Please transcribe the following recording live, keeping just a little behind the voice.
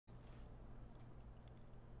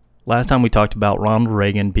Last time we talked about Ronald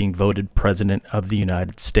Reagan being voted President of the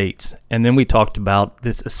United States. And then we talked about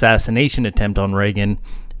this assassination attempt on Reagan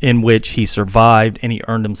in which he survived and he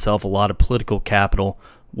earned himself a lot of political capital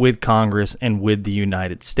with Congress and with the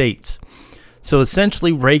United States. So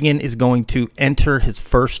essentially, Reagan is going to enter his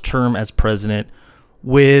first term as president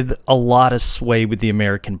with a lot of sway with the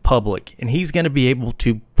American public. And he's going to be able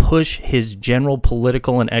to push his general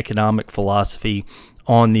political and economic philosophy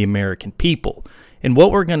on the American people. And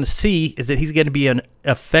what we're going to see is that he's going to be an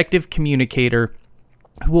effective communicator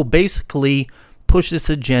who will basically push this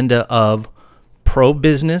agenda of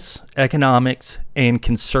pro-business economics and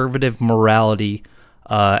conservative morality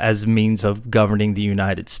as a means of governing the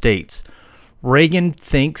United States. Reagan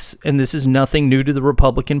thinks, and this is nothing new to the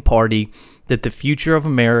Republican Party, that the future of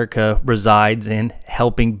America resides in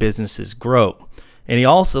helping businesses grow. And he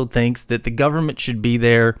also thinks that the government should be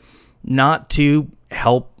there not to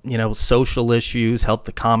help, social issues, help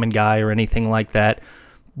the common guy or anything like that,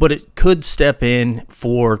 but it could step in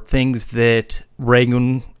for things that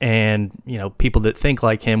Reagan and, people that think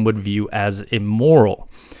like him would view as immoral.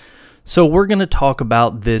 So we're going to talk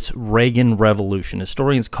about this Reagan Revolution.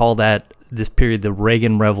 Historians call this period the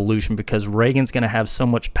Reagan Revolution because Reagan's going to have so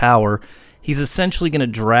much power. He's essentially going to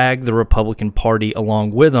drag the Republican Party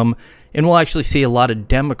along with him, and we'll actually see a lot of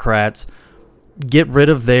Democrats get rid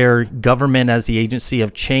of their government as the agency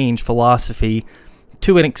of change philosophy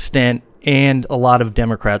to an extent, and a lot of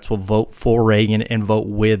Democrats will vote for Reagan and vote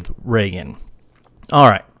with Reagan. All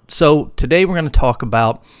right, so today we're going to talk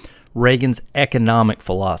about Reagan's economic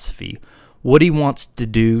philosophy, what he wants to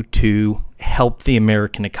do to help the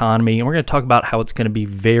American economy, and we're going to talk about how it's going to be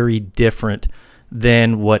very different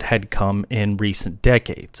than what had come in recent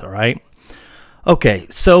decades, all right? Okay,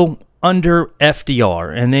 so under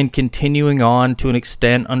FDR, and then continuing on to an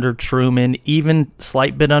extent under Truman, even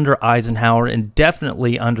slight bit under Eisenhower, and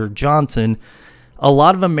definitely under Johnson, a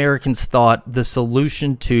lot of Americans thought the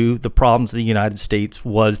solution to the problems of the United States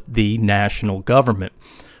was the national government.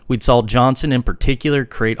 We saw Johnson in particular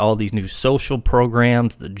create all these new social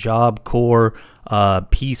programs, the Job Corps,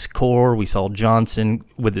 Peace Corps. We saw Johnson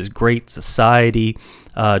with his Great Society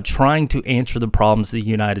trying to answer the problems of the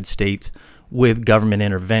United States with government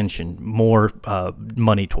intervention, more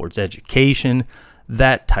money towards education,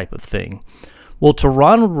 that type of thing. Well, to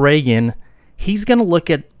Ronald Reagan, he's going to look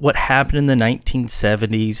at what happened in the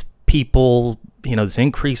 1970s, people, this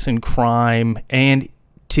increase in crime, and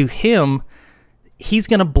to him, he's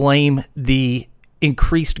going to blame the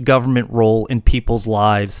increased government role in people's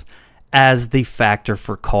lives as the factor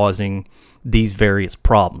for causing these various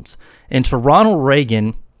problems. And to Ronald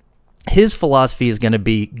Reagan, his philosophy is going to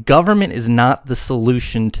be government is not the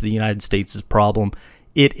solution to the United States' problem.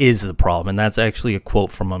 It is the problem. And that's actually a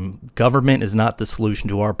quote from him. Government is not the solution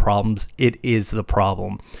to our problems. It is the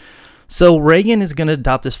problem. So Reagan is going to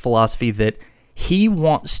adopt this philosophy that he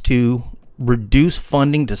wants to reduce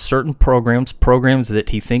funding to certain programs that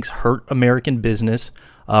he thinks hurt American business,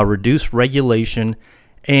 reduce regulation,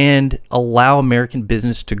 and allow American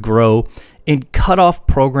business to grow, and cut off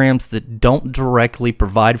programs that don't directly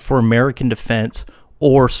provide for American defense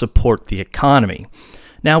or support the economy.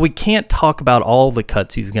 Now, we can't talk about all the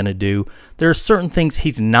cuts he's going to do. There are certain things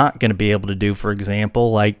he's not going to be able to do, for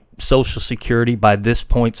example, like Social Security. By this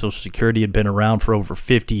point, Social Security had been around for over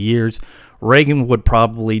 50 years. Reagan would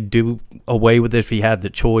probably do away with it if he had the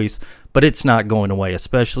choice, but it's not going away,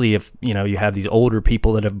 especially if, you have these older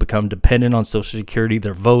people that have become dependent on Social Security,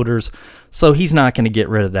 they're voters, so he's not going to get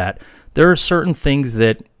rid of that. There are certain things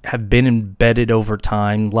that have been embedded over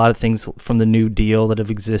time, a lot of things from the New Deal that have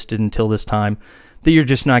existed until this time that you're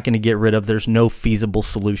just not going to get rid of. There's no feasible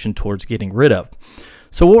solution towards getting rid of.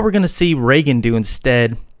 So what we're going to see Reagan do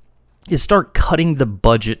instead is start cutting the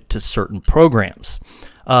budget to certain programs.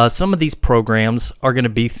 Some of these programs are going to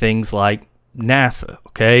be things like NASA,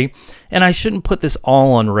 okay? And I shouldn't put this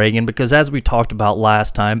all on Reagan because, as we talked about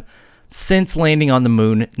last time, since landing on the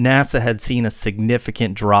moon, NASA had seen a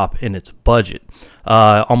significant drop in its budget.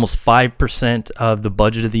 Almost 5% of the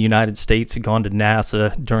budget of the United States had gone to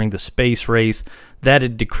NASA during the space race. That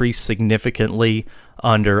had decreased significantly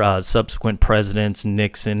under subsequent presidents,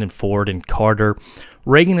 Nixon and Ford and Carter.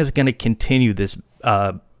 Reagan is going to continue this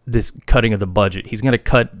cutting of the budget. He's going to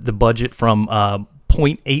cut the budget from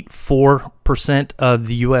 0.84% of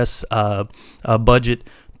the U.S. Budget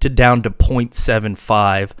to down to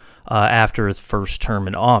 0.75 after his first term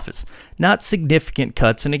in office. Not significant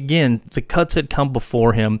cuts, and again, the cuts had come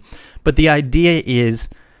before him, but the idea is,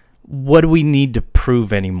 what do we need to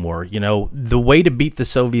prove anymore? The way to beat the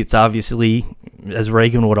Soviets, obviously, as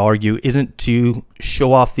Reagan would argue, isn't to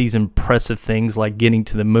show off these impressive things like getting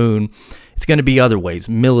to the moon. It's It's going to be other ways,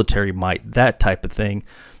 military might, that type of thing.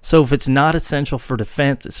 So if it's not essential for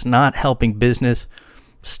defense, it's not helping business,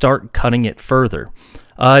 start cutting it further.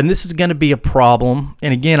 And this is going to be a problem.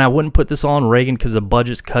 And again, I wouldn't put this all on Reagan because the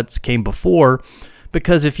budget cuts came before.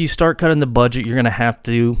 Because if you start cutting the budget, you're going to have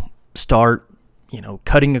to start,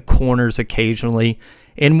 cutting the corners occasionally.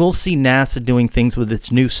 And we'll see NASA doing things with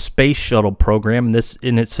its new space shuttle program. And this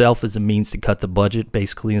in itself is a means to cut the budget.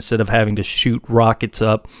 Basically, instead of having to shoot rockets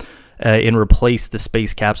up and replace the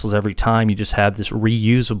space capsules every time, you just have this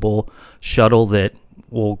reusable shuttle that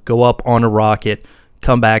will go up on a rocket,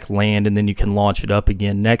 come back, land, and then you can launch it up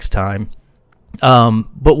again next time.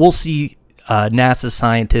 But we'll see NASA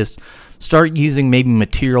scientists start using maybe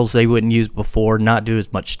materials they wouldn't use before, not do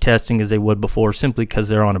as much testing as they would before, simply because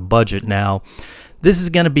they're on a budget now. This is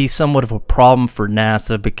going to be somewhat of a problem for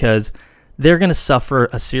NASA because they're going to suffer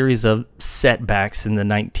a series of setbacks in the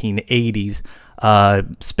 1980s.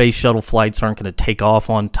 Space shuttle flights aren't going to take off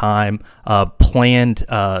on time. Planned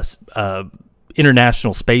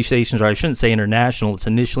international space stations, or I shouldn't say international, it's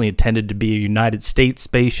initially intended to be a United States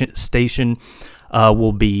station,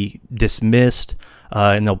 will be dismissed,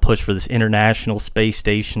 and they'll push for this international space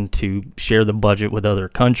station to share the budget with other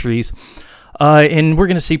countries. And we're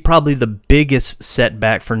going to see probably the biggest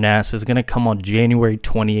setback for NASA is going to come on January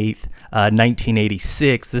 28th,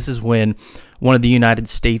 1986. This is when one of the United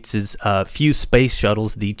States' few space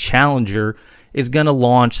shuttles, the Challenger, is going to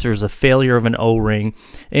launch. There's a failure of an O-ring,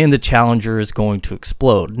 and the Challenger is going to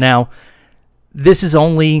explode. Now, this is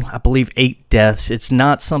only, I believe, 8 deaths. It's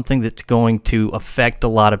not something that's going to affect a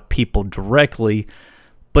lot of people directly,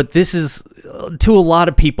 but this is, to a lot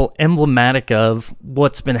of people, emblematic of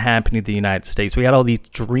what's been happening to the United States. We had all these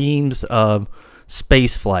dreams of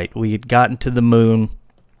space flight. We had gotten to the moon.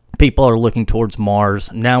 People are looking towards Mars.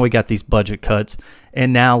 Now we got these budget cuts,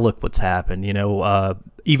 and now look what's happened.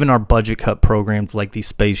 Even our budget cut programs like these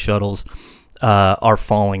space shuttles are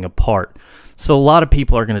falling apart. So a lot of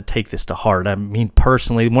people are going to take this to heart. I mean,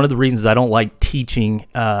 personally, one of the reasons I don't like teaching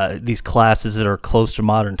these classes that are close to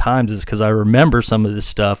modern times is because I remember some of this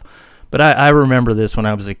stuff. But I remember this when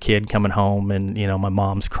I was a kid coming home and, my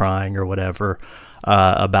mom's crying or whatever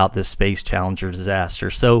about this Space Challenger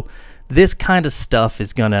disaster. So this kind of stuff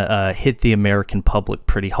is going to hit the American public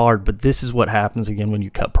pretty hard, but this is what happens, again, when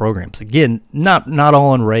you cut programs. Again, not all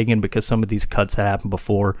on Reagan, because some of these cuts had happened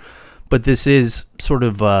before, but this is sort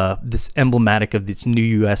of this emblematic of this new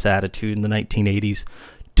U.S. attitude in the 1980s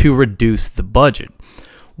to reduce the budget.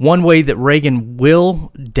 One way that Reagan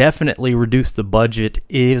will definitely reduce the budget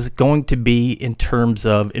is going to be in terms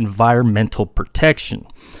of environmental protection.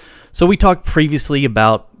 So we talked previously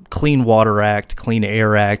about Clean Water Act, Clean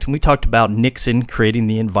Air Act, and we talked about Nixon creating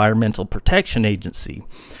the Environmental Protection Agency.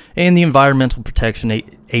 And the Environmental Protection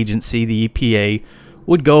Agency, the EPA,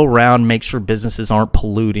 would go around, make sure businesses aren't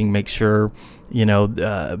polluting, make sure,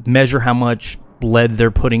 measure how much lead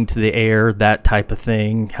they're putting to the air, that type of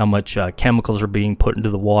thing, how much chemicals are being put into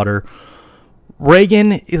the water.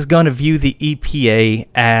 Reagan is going to view the EPA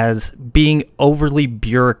as being overly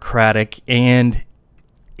bureaucratic, and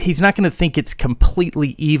he's not going to think it's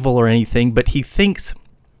completely evil or anything, but he thinks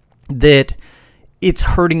that it's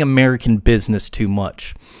hurting American business too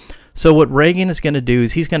much. So what Reagan is going to do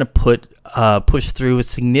is he's going to push through a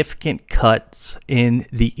significant cuts in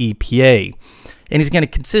the EPA. And he's going to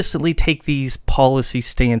consistently take these policy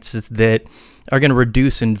stances that are going to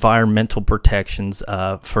reduce environmental protections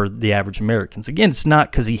for the average Americans. Again, it's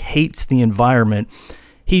not because he hates the environment.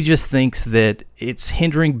 He just thinks that it's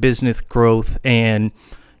hindering business growth, and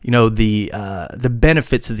the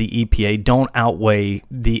benefits of the EPA don't outweigh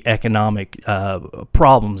the economic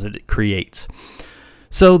problems that it creates.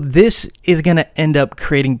 So this is going to end up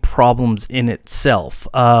creating problems in itself.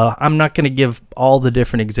 I'm not going to give all the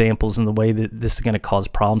different examples in the way that this is going to cause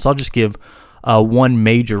problems. I'll just give one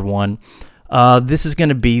major one. This is going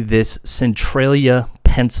to be this Centralia,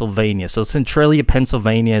 Pennsylvania. So Centralia,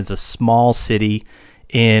 Pennsylvania is a small city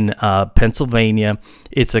in Pennsylvania.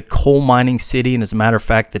 It's a coal mining city, and as a matter of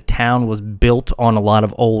fact, the town was built on a lot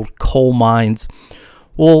of old coal mines.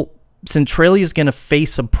 Well, Centralia is going to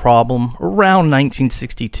face a problem around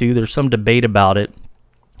 1962. There's some debate about it,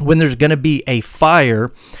 when there's going to be a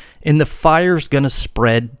fire, and the fire is going to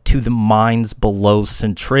spread to the mines below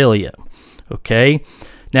Centralia. Okay?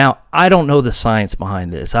 Now, I don't know the science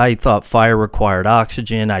behind this. I thought fire required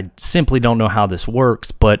oxygen. I simply don't know how this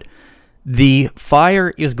works, but the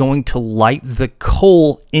fire is going to light the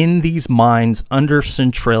coal in these mines under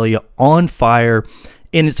Centralia on fire,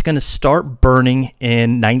 and it's going to start burning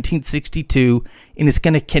in 1962, and it's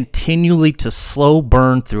going to continually to slow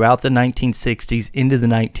burn throughout the 1960s into the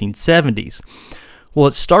 1970s. Well,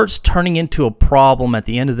 it starts turning into a problem at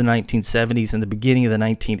the end of the 1970s and the beginning of the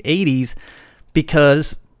 1980s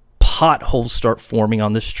because potholes start forming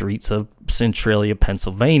on the streets of Centralia,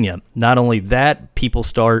 Pennsylvania. Not only that, people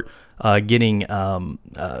start getting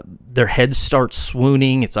their heads start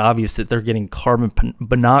swooning. It's obvious that they're getting carbon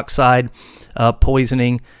monoxide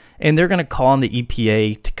poisoning, and they're going to call on the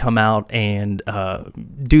EPA to come out and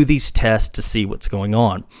do these tests to see what's going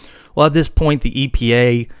on. Well, at this point, the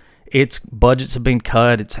EPA, its budgets have been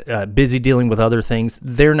cut. It's busy dealing with other things.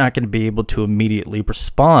 They're not going to be able to immediately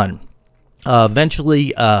respond.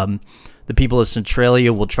 Eventually, the people of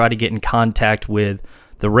Centralia will try to get in contact with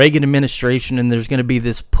the Reagan administration, and there's going to be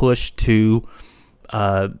this push to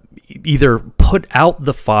either put out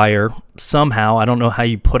the fire somehow. I don't know how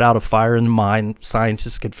you put out a fire in the mine.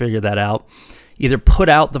 Scientists could figure that out. Either put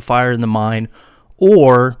out the fire in the mine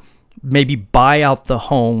or maybe buy out the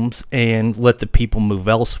homes and let the people move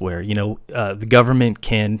elsewhere. You know, the government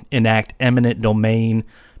can enact eminent domain,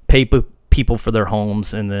 pay people for their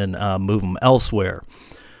homes, and then move them elsewhere.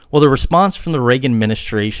 Well, the response from the Reagan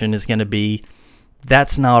administration is going to be,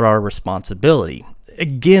 that's not our responsibility.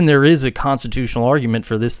 Again, there is a constitutional argument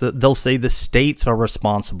for this. That they'll say the states are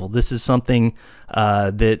responsible. This is something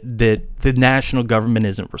that the national government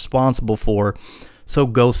isn't responsible for, so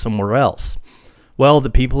go somewhere else. Well,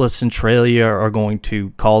 the people of Centralia are going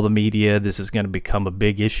to call the media. This is going to become a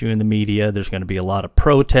big issue in the media. There's going to be a lot of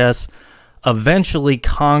protests. Eventually,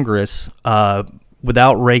 Congress,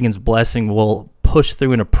 without Reagan's blessing, will push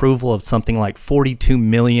through an approval of something like $42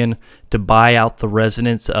 million to buy out the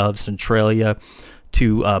residents of Centralia,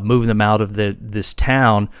 to move them out of this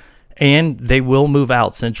town, and they will move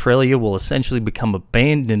out. Centralia will essentially become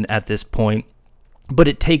abandoned at this point, but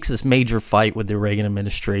it takes this major fight with the Reagan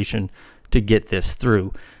administration to get this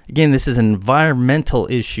through. Again, this is an environmental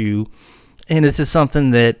issue, and this is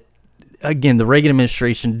something that, again, the Reagan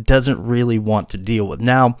administration doesn't really want to deal with.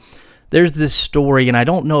 Now, there's this story, and I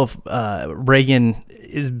don't know if Reagan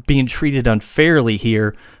is being treated unfairly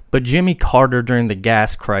here, but Jimmy Carter, during the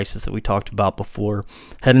gas crisis that we talked about before,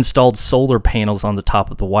 had installed solar panels on the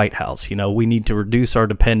top of the White House. You know, we need to reduce our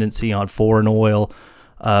dependency on foreign oil.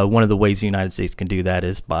 One of the ways the United States can do that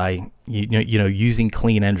is by using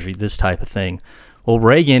clean energy, this type of thing. Well,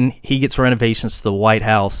 Reagan, he gets renovations to the White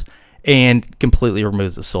House and completely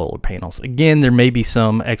removes the solar panels. Again, there may be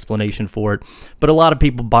some explanation for it, but a lot of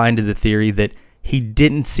people buy into the theory that he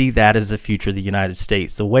didn't see that as the future of the United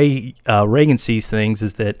States. The way Reagan sees things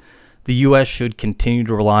is that the U.S. should continue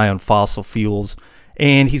to rely on fossil fuels,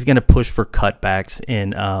 and he's going to push for cutbacks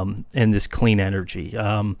in this clean energy.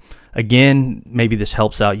 Again, maybe this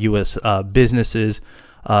helps out U.S. businesses.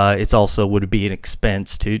 It's also would be an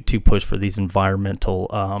expense to push for these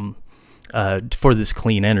environmental for this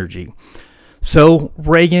clean energy. So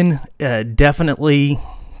Reagan definitely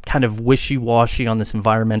kind of wishy-washy on this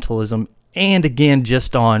environmentalism, and again,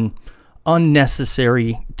 just on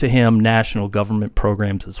unnecessary to him national government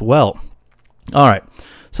programs as well. All right,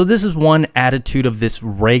 so this is one attitude of this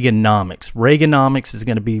Reaganomics. Reaganomics is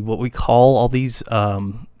going to be what we call all these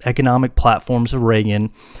economic platforms of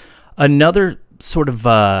Reagan. Another sort of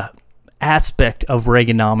aspect of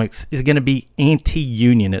Reaganomics is going to be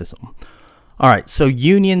anti-unionism. All right, so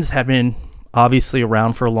unions have been obviously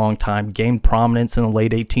around for a long time, gained prominence in the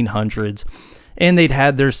late 1800s, and they'd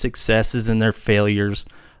had their successes and their failures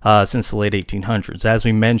since the late 1800s. As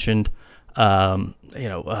we mentioned, during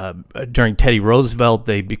Teddy Roosevelt,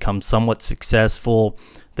 they'd become somewhat successful.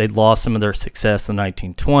 They'd lost some of their success in the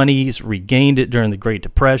 1920s, regained it during the Great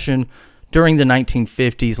Depression. During the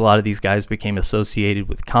 1950s, a lot of these guys became associated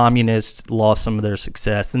with communists, lost some of their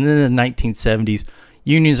success. And then in the 1970s,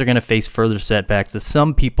 unions are going to face further setbacks, as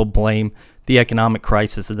some people blame the economic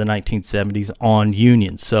crisis of the 1970s on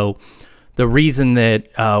unions. So the reason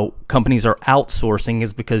that companies are outsourcing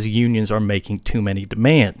is because unions are making too many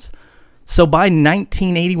demands. So by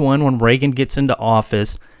 1981, when Reagan gets into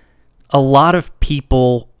office, a lot of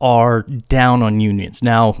people are down on unions.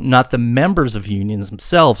 Now, not the members of unions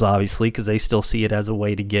themselves, obviously, because they still see it as a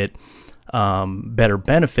way to get better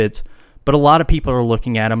benefits, but a lot of people are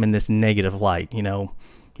looking at them in this negative light.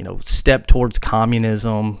 Step towards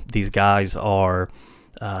communism. These guys are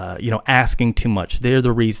asking too much. They're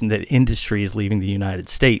the reason that industry is leaving the United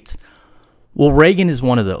States. Well, Reagan is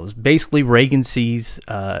one of those. Basically, Reagan sees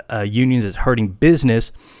unions as hurting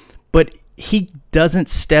business, but he doesn't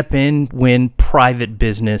step in when private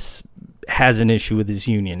business has an issue with his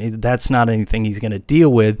union. That's not anything he's going to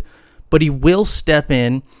deal with, but he will step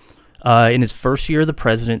in his first year of the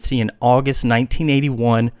presidency in August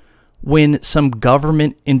 1981 when some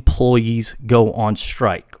government employees go on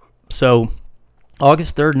strike. So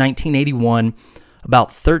August 3rd, 1981,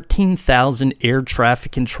 about 13,000 air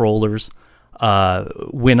traffic controllers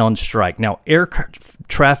went on strike. Now,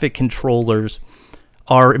 traffic controllers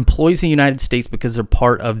are employees in the United States because they're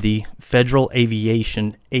part of the Federal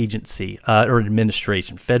Aviation Agency or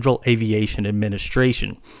Administration, Federal Aviation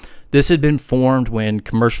Administration. This had been formed when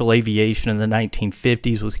commercial aviation in the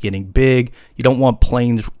 1950s was getting big. You don't want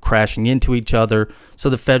planes crashing into each other, so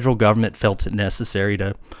the federal government felt it necessary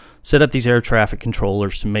to set up these air traffic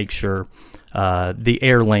controllers to make sure the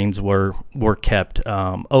air lanes were kept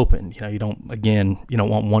open. You don't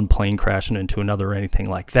want one plane crashing into another or anything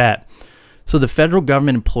like that. So the federal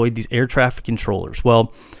government employed these air traffic controllers.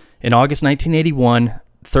 Well, in August 1981,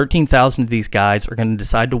 13,000 of these guys are going to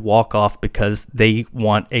decide to walk off because they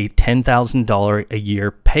want a $10,000 a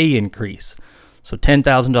year pay increase. So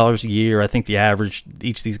 $10,000 a year, I think the average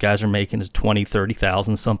each of these guys are making is $20,000,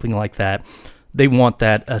 $30,000, something like that. They want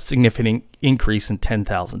that a significant increase in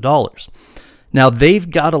 $10,000. Now, they've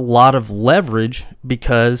got a lot of leverage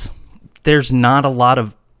because there's not a lot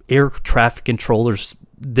of air traffic controllers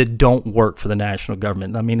that don't work for the national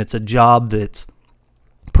government. I mean, it's a job that's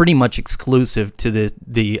pretty much exclusive to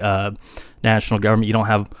the national government. You don't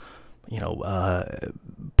have,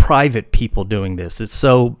 private people doing this.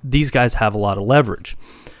 So these guys have a lot of leverage.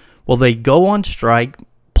 Well, they go on strike.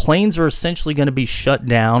 Planes are essentially going to be shut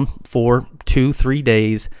down for 2-3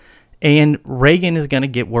 days, and Reagan is going to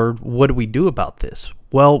get word, what do we do about this?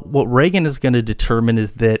 Well, what Reagan is going to determine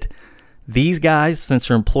is that these guys, since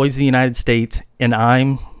they're employees of the United States, and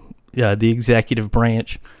I'm the executive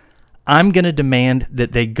branch, I'm going to demand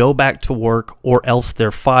that they go back to work or else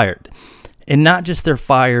they're fired. And not just they're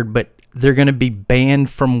fired, but they're going to be banned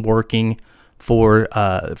from working for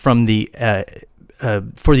the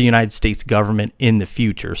United States government in the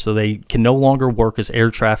future. So they can no longer work as air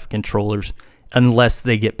traffic controllers unless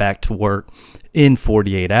they get back to work in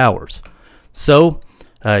 48 hours. So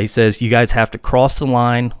he says, you guys have to cross the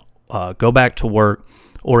line, go back to work,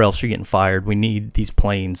 or else you're getting fired. We need these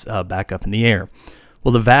planes back up in the air.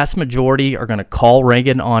 Well, the vast majority are going to call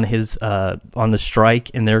Reagan on his on the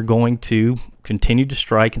strike, and they're going to continue to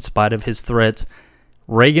strike in spite of his threats.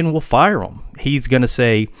 Reagan will fire them. He's going to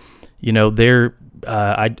say,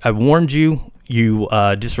 I warned you, you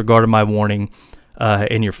disregarded my warning,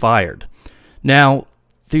 and you're fired. Now,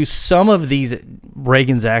 through some of these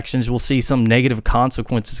Reagan's actions, we'll see some negative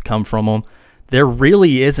consequences come from them. There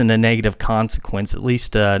really isn't a negative consequence, at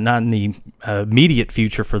least not in the immediate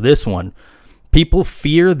future for this one. People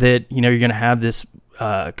fear that you're going to have this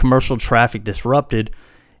commercial traffic disrupted.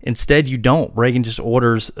 Instead, you don't. Reagan just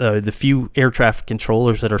orders the few air traffic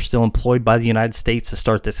controllers that are still employed by the United States to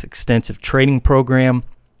start this extensive training program,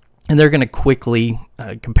 and they're going to quickly,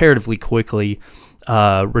 comparatively quickly,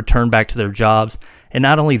 return back to their jobs. And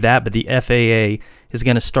not only that, but the FAA is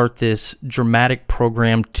going to start this dramatic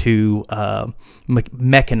program to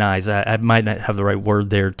mechanize. I might not have the right word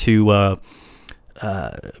there, to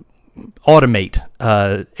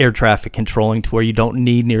automate air traffic controlling to where you don't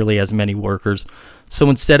need nearly as many workers. So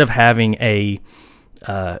instead of having a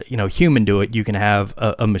human do it, you can have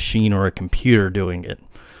a machine or a computer doing it.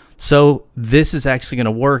 So this is actually going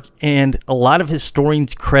to work, and a lot of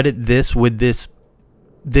historians credit this with this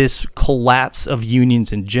collapse of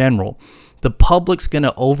unions in general. The public's going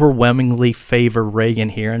to overwhelmingly favor Reagan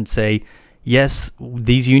here and say, yes,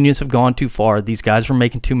 these unions have gone too far. These guys are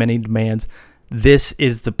making too many demands. This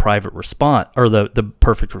is the private response, or the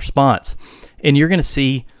perfect response. And you're going to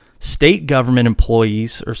see state government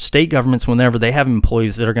employees, or state governments, whenever they have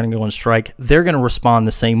employees that are going to go on strike, they're going to respond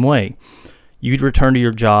the same way. You'd return to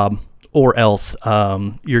your job, or else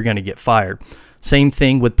you're going to get fired. Same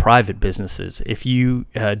thing with private businesses. If you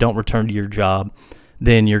don't return to your job,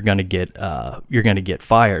 then you're going to get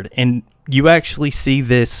fired. And you actually see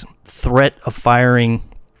this threat of firing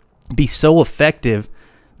be so effective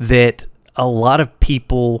that a lot of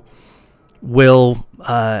people will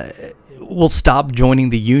stop joining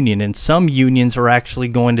the union, and some unions are actually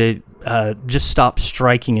going to just stop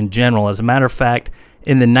striking in general. As a matter of fact,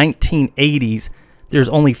 in the 1980s, there's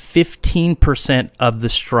only 15% of the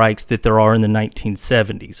strikes that there are in the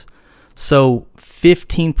 1970s. So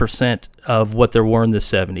 15% of what there were in the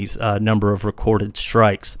 70s, number of recorded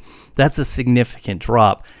strikes. That's a significant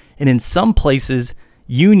drop. And in some places,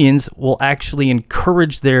 unions will actually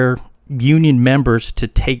encourage their union members to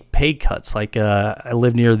take pay cuts. Like I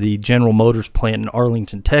live near the General Motors plant in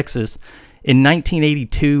Arlington, Texas. In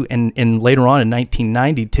 1982 and later on in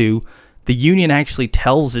 1992, the union actually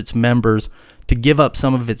tells its members to give up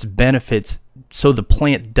some of its benefits so the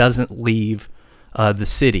plant doesn't leave the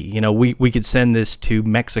city. We could send this to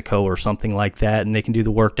Mexico or something like that, and they can do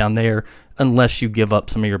the work down there unless you give up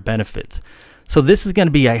some of your benefits. So this is going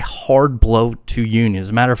to be a hard blow to unions.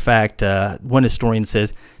 As a matter of fact, one historian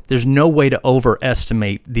says there's no way to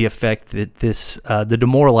overestimate the effect that the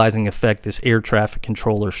demoralizing effect this air traffic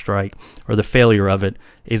controller strike, or the failure of it,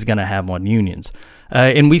 is going to have on unions.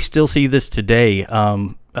 And we still see this today.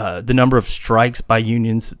 The number of strikes by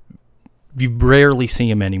unions, you rarely see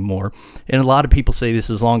them anymore. And a lot of people say this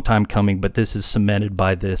is a long time coming, but this is cemented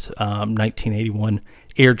by this 1981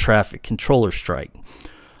 air traffic controller strike.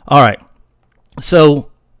 All right. So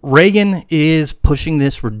Reagan is pushing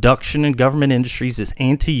this reduction in government industries, this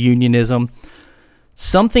anti-unionism.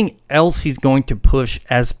 Something else he's going to push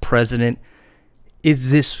as president is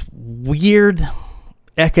this weird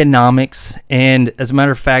economics, and as a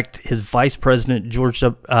matter of fact, his vice president, George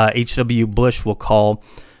H.W. Bush, will call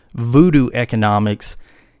voodoo economics.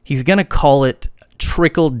 He's going to call it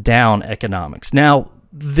trickle-down economics. Now,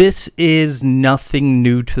 this is nothing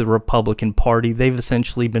new to the Republican Party. They've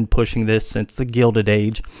essentially been pushing this since the Gilded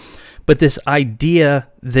Age. But this idea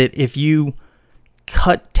that if you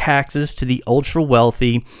cut taxes to the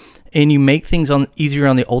ultra-wealthy and you make things easier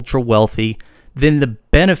on the ultra-wealthy, then the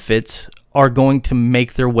benefits are going to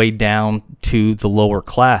make their way down to the lower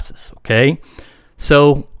classes, okay?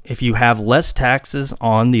 So if you have less taxes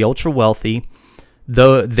on the ultra-wealthy,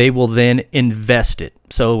 they will then invest it.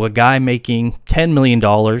 So a guy making $10 million,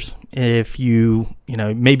 if you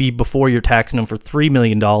maybe before you're taxing him for $3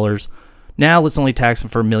 million, now let's only tax him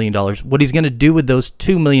for $1 million. What he's going to do with those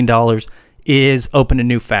 $2 million is open a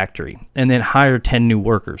new factory and then hire 10 new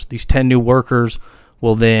workers. These 10 new workers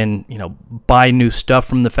will then, buy new stuff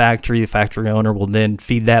from the factory. The factory owner will then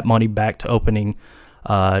feed that money back to opening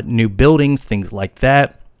new buildings, things like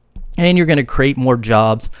that. And you're going to create more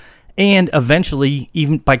jobs. And eventually,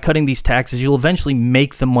 even by cutting these taxes, you'll eventually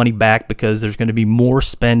make the money back because there's going to be more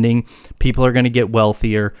spending. People are going to get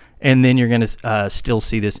wealthier. And then you're going to still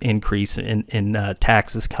see this increase in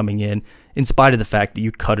taxes coming in spite of the fact that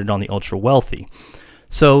you cut it on the ultra wealthy.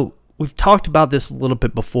 So we've talked about this a little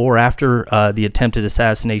bit before. After the attempted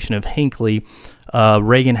assassination of Hinckley,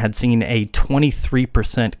 Reagan had seen a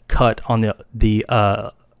 23% cut on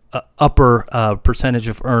the upper percentage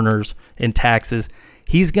of earners in taxes.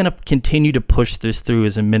 He's going to continue to push this through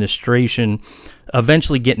his administration,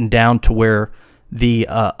 eventually getting down to where the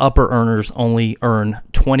upper earners only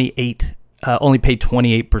pay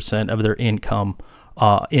 28% of their income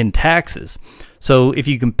in taxes. So if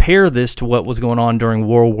you compare this to what was going on during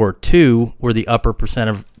World War II, where the upper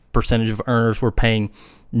percentage of earners were paying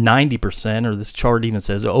 90%, or this chart even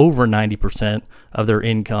says over 90% of their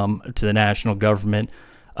income to the national government,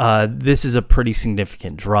 this is a pretty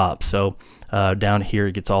significant drop. So down here,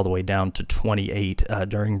 it gets all the way down to 28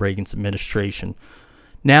 during Reagan's administration.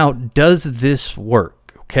 Now, does this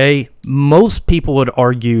work? Okay, most people would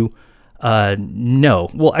argue no.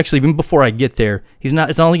 Well, actually, even before I get there,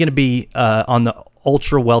 it's only going to be on the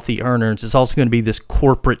ultra wealthy earners. It's also going to be this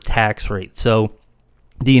corporate tax rate. So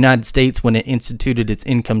the United States, when it instituted its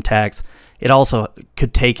income tax, it also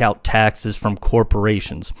could take out taxes from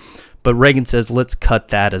corporations. But Reagan says, let's cut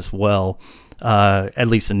that as well, at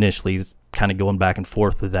least initially. He's kind of going back and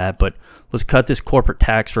forth with that. But let's cut this corporate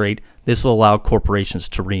tax rate. This will allow corporations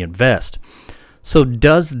to reinvest. So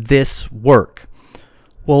does this work?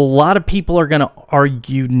 Well, a lot of people are going to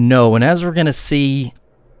argue no. And as we're going to see,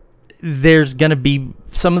 there's going to be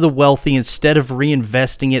some of the wealthy, instead of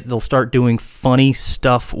reinvesting it, they'll start doing funny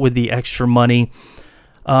stuff with the extra money.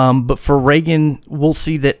 But for Reagan, we'll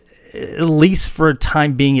see that at least for a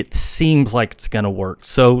time being, it seems like it's going to work.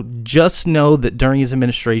 So just know that during his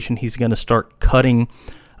administration, he's going to start cutting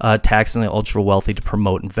taxes on the ultra wealthy to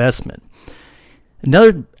promote investment.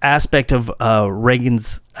 Another aspect of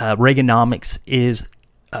Reagan's Reaganomics is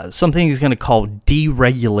something he's going to call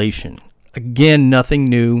deregulation. Again, nothing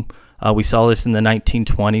new. We saw this in the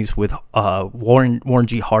 1920s with Warren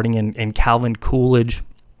G. Harding and Calvin Coolidge.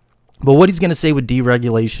 But what he's going to say with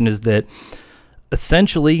deregulation is that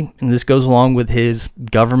essentially, and this goes along with his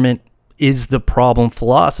government is the problem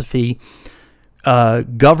philosophy,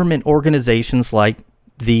 government organizations like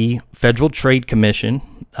the Federal Trade Commission,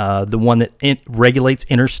 the one that regulates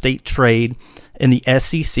interstate trade, and the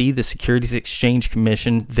SEC, the Securities Exchange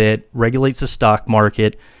Commission, that regulates the stock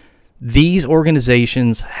market, these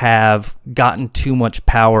organizations have gotten too much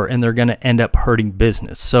power and they're going to end up hurting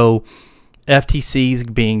business. So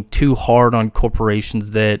FTCs being too hard on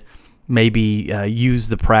corporations that maybe use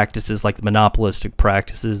the practices like the monopolistic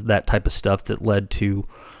practices, that type of stuff that led to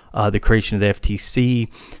the creation of the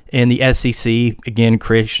FTC. And the SEC, again,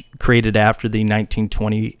 created after the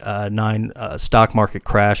 1929 stock market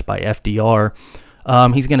crash by FDR.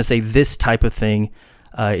 He's going to say this type of thing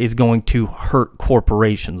is going to hurt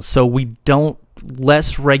corporations. So we don't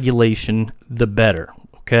less regulation, the better.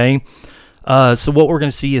 Okay. So what we're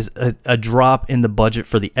going to see is a drop in the budget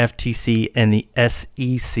for the FTC and the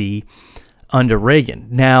SEC under Reagan.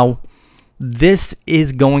 Now, this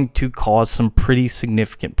is going to cause some pretty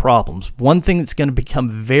significant problems. One thing that's going to become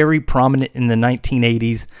very prominent in the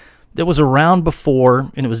 1980s that was around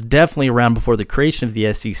before, and it was definitely around before the creation of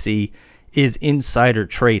the SEC, is insider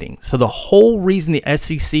trading. So the whole reason the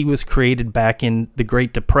SEC was created back in the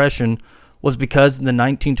Great Depression was because in the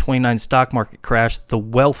 1929 stock market crash, the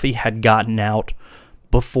wealthy had gotten out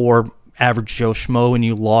before average Joe Schmo, and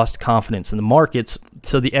you lost confidence in the markets.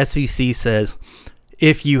 So the SEC says,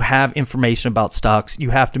 if you have information about stocks, you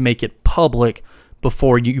have to make it public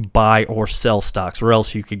before you buy or sell stocks, or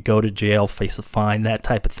else you could go to jail, face a fine, that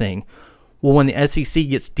type of thing. Well, when the SEC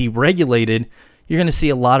gets deregulated, you're going to see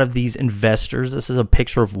a lot of these investors. This is a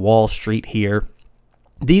picture of Wall Street here.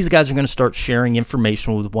 These guys are going to start sharing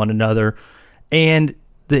information with one another, and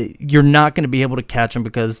you're not going to be able to catch them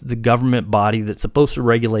because the government body that's supposed to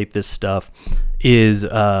regulate this stuff is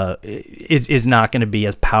not going to be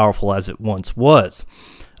as powerful as it once was.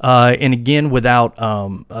 And again, without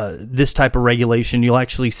this type of regulation, you'll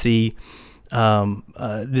actually see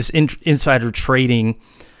this insider trading.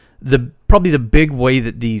 Probably the big way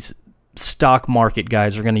that these stock market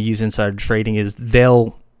guys are going to use insider trading is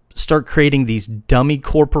they'll start creating these dummy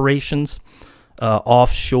corporations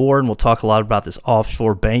offshore, and we'll talk a lot about this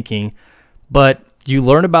offshore banking. But you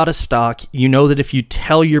learn about a stock, you know that if you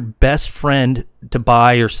tell your best friend to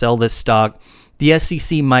buy or sell this stock, the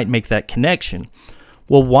SEC might make that connection.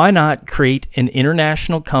 Well, why not create an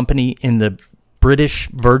international company in the British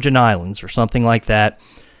Virgin Islands or something like that,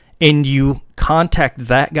 and you contact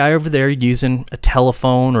that guy over there using a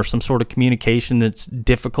telephone or some sort of communication that's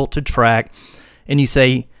difficult to track, and you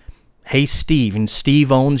say, hey, Steve, and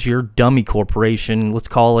Steve owns your dummy corporation. Let's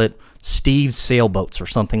call it Steve's Sailboats or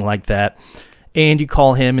something like that. And you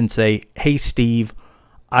call him and say, hey, Steve,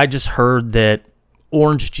 I just heard that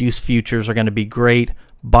orange juice futures are going to be great.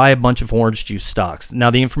 Buy a bunch of orange juice stocks. Now,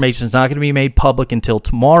 the information is not going to be made public until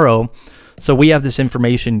tomorrow, so we have this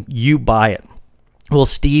information. You buy it. Well,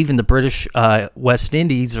 Steve in the British West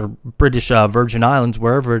Indies or British Virgin Islands,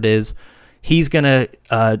 wherever it is, he's going to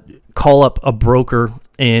call up a broker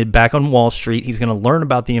back on Wall Street. He's going to learn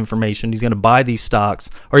about the information. He's going to buy these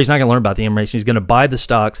stocks, or he's not going to learn about the information. He's going to buy the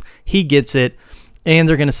stocks. He gets it, and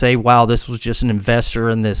they're going to say, wow, this was just an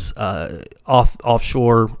investor in this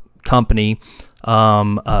offshore company.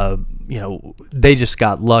 You know, they just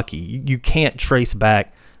got lucky. You can't trace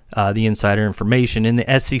back the insider information. And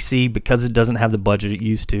the SEC, because it doesn't have the budget it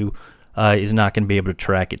used to, is not going to be able to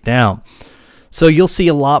track it down. So you'll see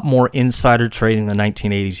a lot more insider trading in the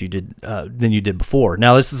 1980s than you did before.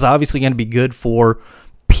 Now, this is obviously going to be good for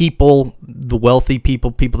people, the wealthy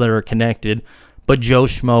people, people that are connected, but Joe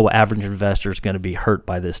Schmo, average investor, is going to be hurt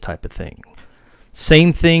by this type of thing.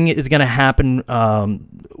 Same thing is going to happen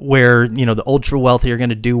where, you know, the ultra wealthy are going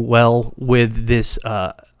to do well with this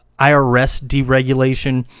IRS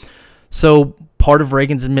deregulation. So part of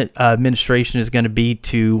Reagan's administration is going to be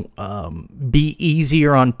to be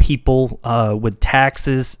easier on people with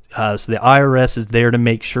taxes. So the IRS is there to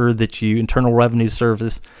make sure that Internal Revenue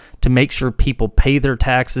Service, to make sure people pay their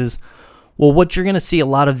taxes. Well, what you're going to see a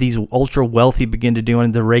lot of these ultra wealthy begin to do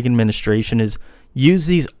in the Reagan administration is use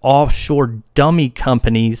these offshore dummy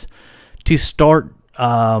companies to start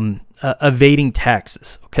evading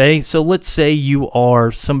taxes. Okay, so let's say you are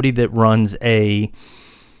somebody that runs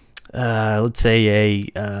let's say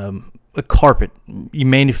a carpet. You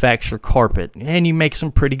manufacture carpet, and you make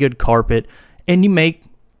some pretty good carpet, and you make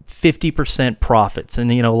 50% profits.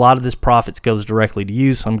 And, you know, a lot of this profits goes directly to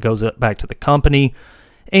you. Some goes back to the company.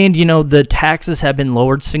 And, you know, the taxes have been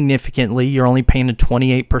lowered significantly. You're only paying a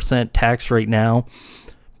 28% tax rate now,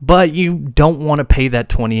 but you don't want to pay that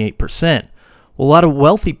 28%. Well, a lot of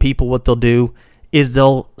wealthy people, what they'll do is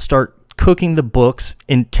they'll start cooking the books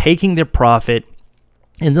and taking their profit.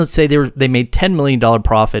 And let's say they made $10 million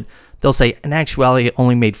profit. They'll say, in actuality, it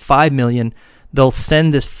only made $5 million. They'll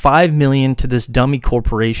send this $5 million to this dummy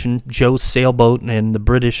corporation, Joe's Sailboat in the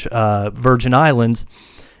British Virgin Islands.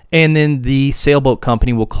 And then the sailboat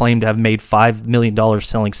company will claim to have made $5 million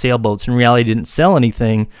selling sailboats. In reality, didn't sell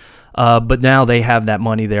anything, but now they have that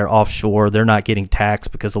money there offshore. They're not getting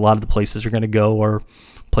taxed because a lot of the places are going to go are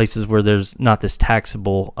places where there's not this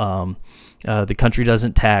taxable. The country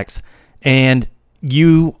doesn't tax, and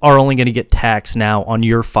you are only going to get taxed now on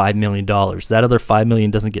your $5 million. That other $5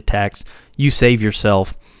 million doesn't get taxed. You save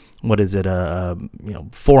yourself, what is it,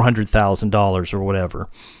 $400,000 or whatever.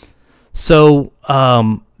 So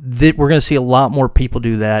we're going to see a lot more people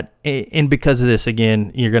do that, and because of this,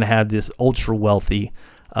 again, you're going to have this ultra wealthy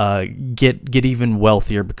get even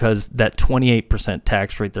wealthier because that 28%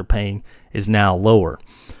 tax rate they're paying is now lower.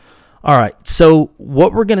 All right, so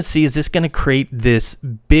what we're going to see is this going to create this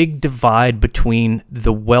big divide between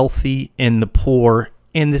the wealthy and the poor,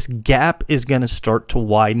 and this gap is going to start to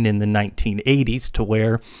widen in the 1980s to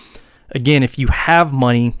where, again, if you have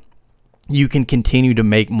money, you can continue to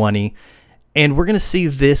make money, and we're going to see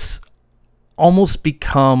this almost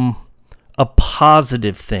become a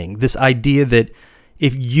positive thing, this idea that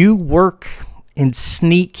if you work and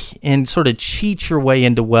sneak and sort of cheat your way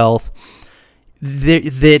into wealth,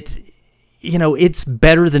 that you know, it's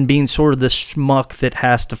better than being sort of the schmuck that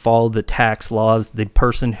has to follow the tax laws, the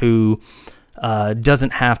person who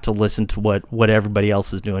doesn't have to listen to what everybody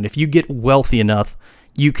else is doing. If you get wealthy enough,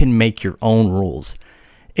 you can make your own rules.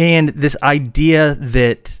 And this idea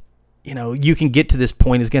that, you know, you can get to this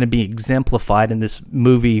point is going to be exemplified in this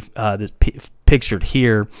movie, pictured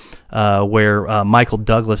here, where Michael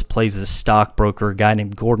Douglas plays a stockbroker, a guy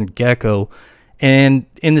named Gordon Gekko. And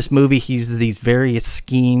in this movie, he uses these various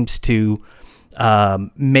schemes to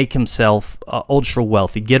make himself ultra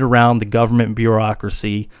wealthy, get around the government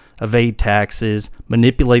bureaucracy, evade taxes,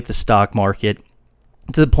 manipulate the stock market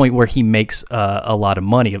to the point where he makes a lot of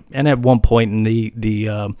money. And at one point in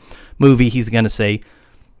the movie, he's going to say,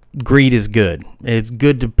 greed is good. It's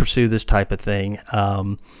good to pursue this type of thing.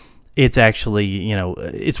 It's actually, you know,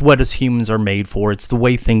 it's what us humans are made for. It's the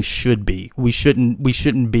way things should be. We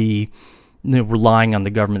shouldn't be, you know, relying on the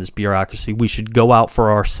government, this bureaucracy. We should go out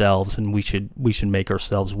for ourselves, and we should make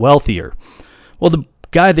ourselves wealthier. Well, the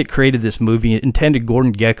guy that created this movie intended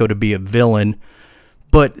Gordon Gekko to be a villain,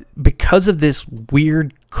 but because of this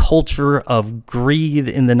weird culture of greed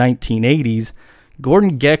in the 1980s,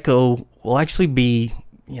 Gordon Gekko will actually be,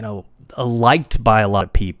 you know, liked by a lot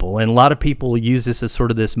of people, and a lot of people use this as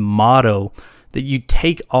sort of this motto that you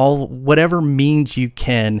take whatever means you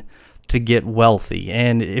can to get wealthy.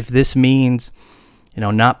 And if this means, you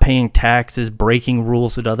know, not paying taxes, breaking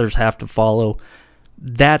rules that others have to follow,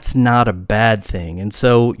 that's not a bad thing. And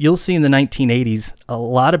so you'll see in the 1980s, a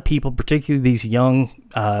lot of people, particularly these young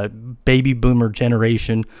baby boomer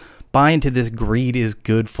generation, buy into this greed is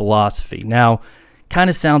good philosophy. Now, kind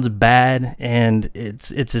of sounds bad, and it's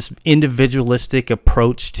this individualistic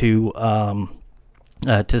approach to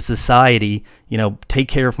society. You know, take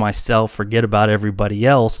care of myself, forget about everybody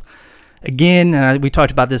else. Again, we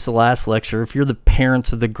talked about this the last lecture. If you're the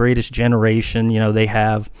parents of the greatest generation, you know, they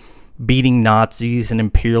have beating Nazis in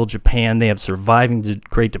Imperial Japan. They have surviving the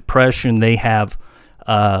Great Depression. They have,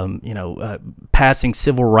 passing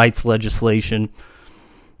civil rights legislation.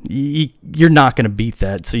 You're not going to beat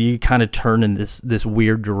that. So you kind of turn in this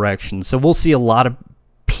weird direction. So we'll see a lot of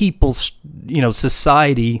people's, you know,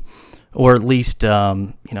 society, or at least,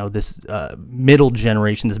 this middle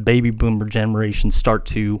generation, this baby boomer generation, start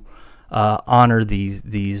to honor these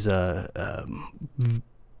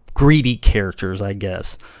greedy characters, I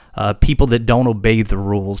guess. People that don't obey the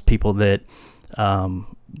rules, people that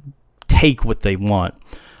take what they want.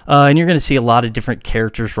 And you're going to see a lot of different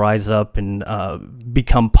characters rise up and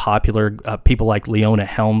become popular. People like Leona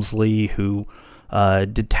Helmsley, who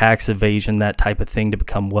did tax evasion, that type of thing, to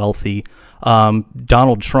become wealthy.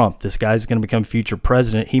 Donald Trump, this guy's going to become future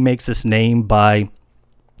president. He makes his name by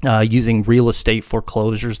using real estate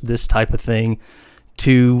foreclosures, this type of thing,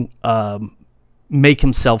 to make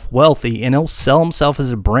himself wealthy, and he'll sell himself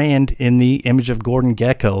as a brand in the image of Gordon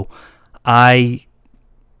Gekko. I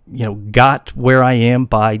got where I am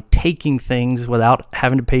by taking things without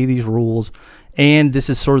having to pay these rules, and this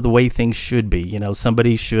is sort of the way things should be.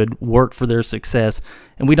 Somebody should work for their success,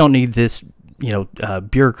 and we don't need this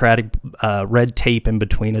bureaucratic red tape in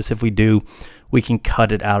between us. If we do, we can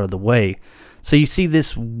cut it out of the way. So you see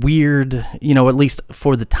this weird, at least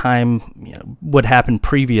for the time, what happened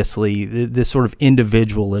previously, this sort of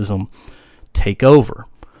individualism take over.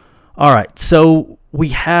 All right, so we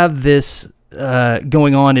have this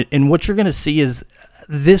going on, and what you're going to see is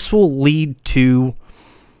this will lead to,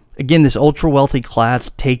 again, this ultra-wealthy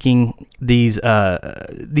class taking these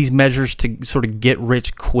measures to sort of get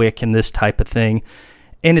rich quick and this type of thing,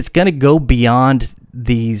 and it's going to go beyond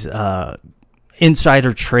these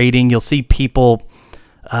insider trading. You'll see people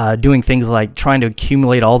doing things like trying to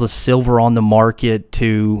accumulate all the silver on the market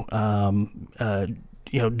to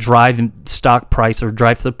drive the stock price or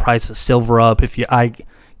drive the price of silver up. If I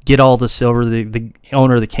get all the silver, the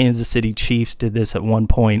owner of the Kansas City Chiefs did this at one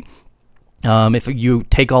point. If you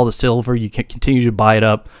take all the silver, you can continue to buy it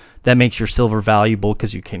up. That makes your silver valuable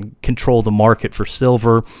because you can control the market for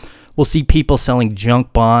silver. We'll see people selling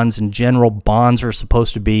junk bonds. In general, bonds are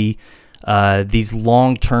supposed to be these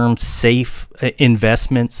long-term safe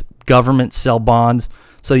investments. Governments sell bonds.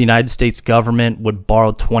 So the United States government would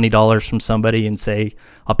borrow $20 from somebody and say,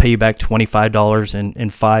 I'll pay you back $25 in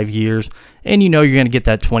 5 years. And you know you're going to get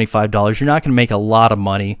that $25. You're not going to make a lot of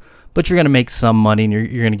money, but you're going to make some money, and you're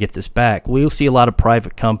going to get this back. We'll see a lot of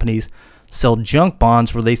private companies sell junk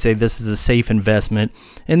bonds where they say this is a safe investment,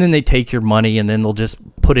 and then they take your money and then they'll just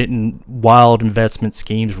put it in wild investment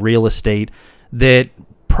schemes, real estate, that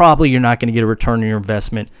probably you're not going to get a return on your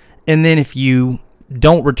investment. And then if you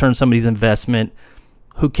don't return somebody's investment,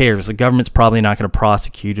 who cares? The government's probably not going to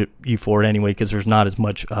prosecute you for it anyway, because there's not as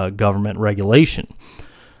much government regulation.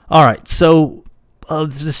 All right, so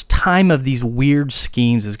this time of these weird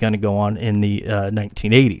schemes is going to go on in the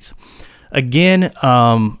 1980s. Again,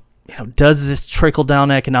 does this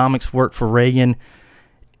trickle-down economics work for Reagan?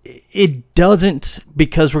 It doesn't,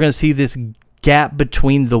 because we're going to see this gap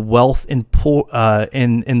between the wealth and poor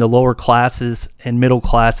in the lower classes and middle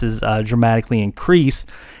classes dramatically increase.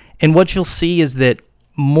 And what you'll see is that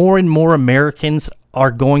more and more Americans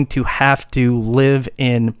are going to have to live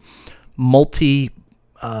in multi-income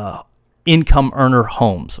earner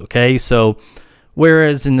homes. Okay, so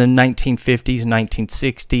whereas in the 1950s,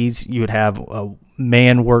 1960s, you would have a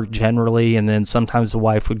man work generally, and then sometimes the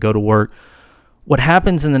wife would go to work. What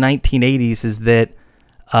happens in the 1980s is that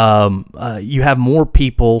you have more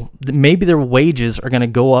people, maybe their wages are going to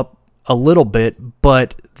go up a little bit,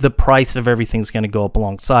 but the price of everything's going to go up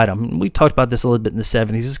alongside them. We talked about this a little bit in the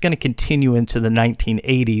 70s. It's going to continue into the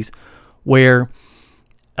 1980s, where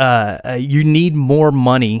you need more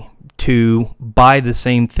money to buy the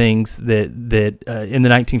same things that in the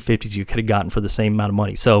 1950s you could have gotten for the same amount of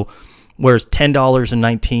money. So whereas $10 in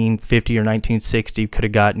 1950 or 1960 could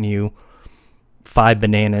have gotten you 5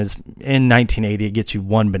 bananas, in 1980 it gets you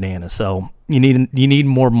 1 banana. So you need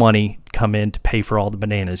more money to come in to pay for all the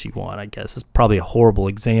bananas you want, I guess. It's probably a horrible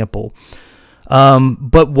example.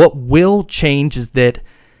 But what will change is that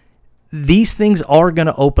these things are going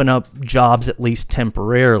to open up jobs, at least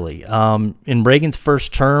temporarily. In Reagan's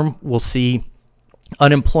first term, we'll see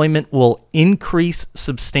unemployment will increase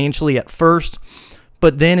substantially at first,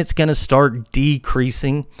 but then it's going to start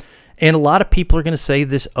decreasing. And a lot of people are going to say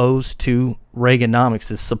this owes to Reaganomics,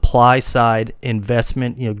 this supply side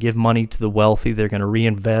investment, give money to the wealthy. They're going to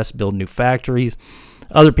reinvest, build new factories.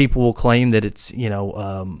 Other people will claim that it's,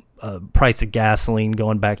 price of gasoline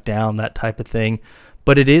going back down, that type of thing.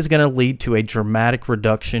 But it is going to lead to a dramatic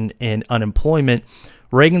reduction in unemployment.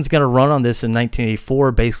 Reagan's going to run on this in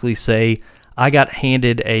 1984, basically say, I got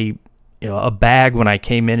handed a bag when I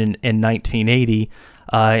came in 1980,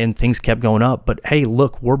 and things kept going up. But hey,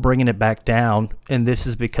 look, we're bringing it back down, and this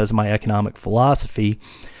is because of my economic philosophy.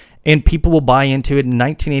 And people will buy into it. In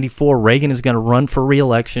 1984, Reagan is going to run for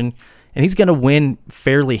re-election, and he's going to win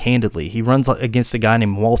fairly handedly. He runs against a guy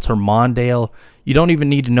named Walter Mondale. You don't even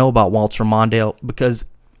need to know about Walter Mondale, because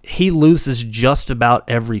he loses just about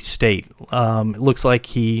every state. It looks like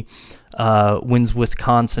he wins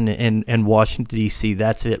Wisconsin and Washington, D.C.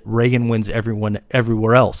 That's it. Reagan wins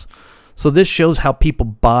everywhere else. So this shows how people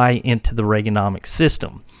buy into the Reaganomics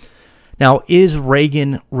system. Now, is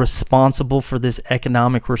Reagan responsible for this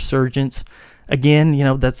economic resurgence? Again,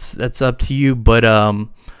 that's up to you, but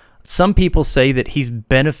some people say that he's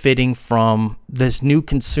benefiting from this new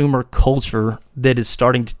consumer culture that is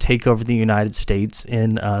starting to take over the United States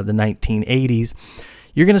in the 1980s.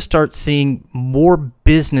 You're going to start seeing more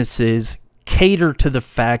businesses cater to the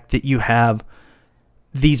fact that you have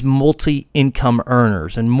these multi-income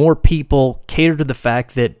earners, and more people cater to the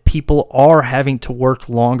fact that people are having to work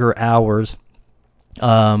longer hours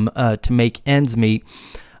to make ends meet.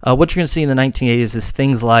 What you're going to see in the 1980s is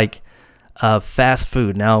things like fast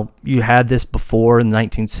food. Now, you had this before in the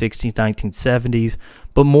 1960s, 1970s,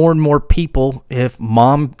 but more and more people, if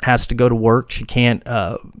mom has to go to work, she can't,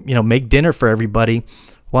 make dinner for everybody,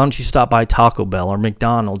 why don't you stop by Taco Bell or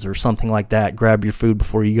McDonald's or something like that, grab your food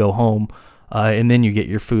before you go home, and then you get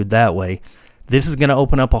your food that way. This is going to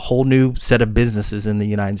open up a whole new set of businesses in the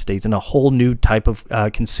United States and a whole new type of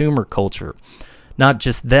consumer culture. Not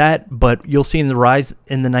just that, but you'll see in the rise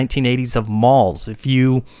in the 1980s of malls. If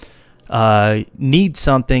you need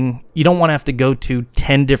something, you don't want to have to go to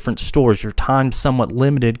 10 different stores. Your time's somewhat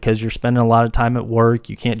limited because you're spending a lot of time at work.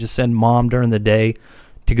 You can't just send mom during the day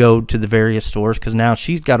to go to the various stores because now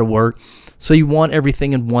she's got to work. So you want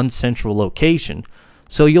everything in one central location.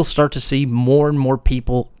 So you'll start to see more and more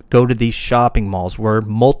people go to these shopping malls where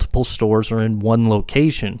multiple stores are in one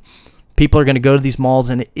location. People are going to go to these malls,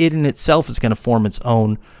 and it in itself is going to form its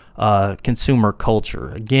own consumer culture.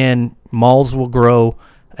 Again, malls will grow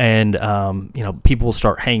and people will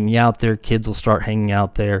start hanging out there, kids will start hanging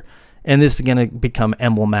out there, and this is going to become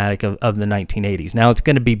emblematic of the 1980s. Now, it's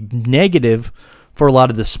going to be negative for a lot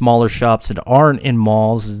of the smaller shops that aren't in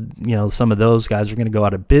malls. Some of those guys are going to go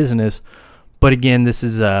out of business. But again, this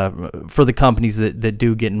is for the companies that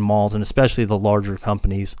do get in malls, and especially the larger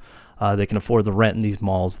companies that can afford the rent in these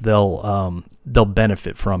malls. They'll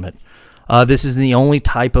benefit from it. This is the only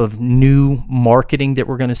type of new marketing that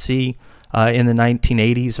we're going to see in the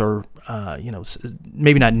 1980s, or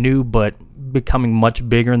maybe not new, but becoming much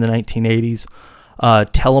bigger in the 1980s.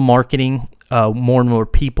 Telemarketing. More and more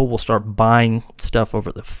people will start buying stuff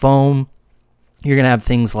over the phone. You're going to have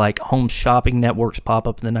things like home shopping networks pop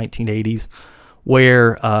up in the 1980s,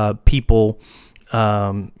 where people,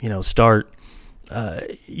 start.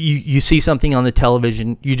 You see something on the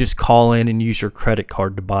television, you just call in and use your credit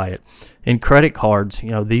card to buy it. And credit cards,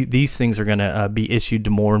 these things are going to be issued to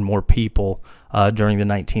more and more people during the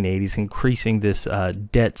 1980s, increasing this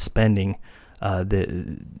debt spending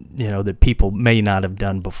that people may not have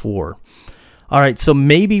done before. All right, so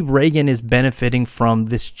maybe Reagan is benefiting from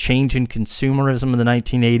this change in consumerism in the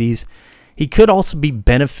 1980s. He could also be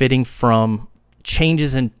benefiting from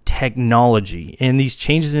changes in technology, and these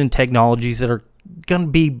changes in technologies that are going to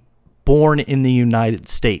be born in the United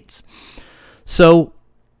States. So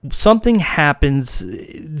something happens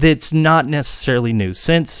that's not necessarily new.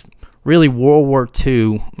 Since really World War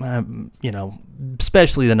II,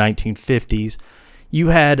 especially the 1950s, you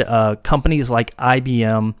had companies like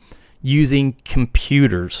IBM using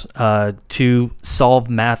computers to solve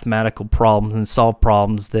mathematical problems and solve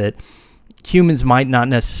problems that humans might not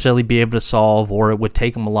necessarily be able to solve, or it would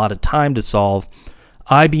take them a lot of time to solve.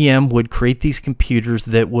 IBM would create these computers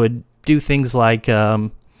that would do things like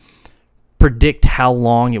predict how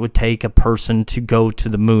long it would take a person to go to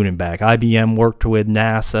the moon and back. IBM worked with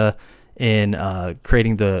NASA in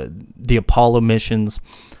creating the Apollo missions.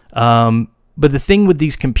 But the thing with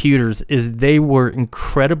these computers is they were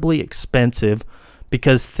incredibly expensive,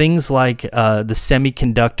 because things like the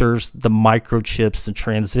semiconductors, the microchips, the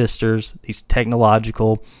transistors, these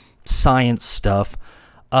technological science stuff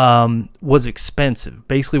was expensive.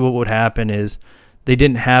 Basically what would happen is they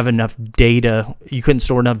didn't have enough data. You couldn't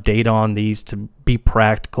store enough data on these to be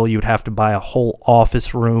practical. You would have to buy a whole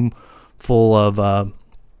office room full of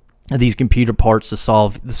these computer parts to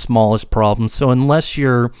solve the smallest problems. So unless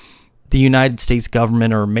you're the United States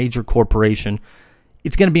government or a major corporation,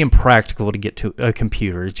 it's going to be impractical to get to a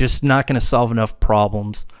computer. It's just not going to solve enough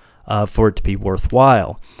problems for it to be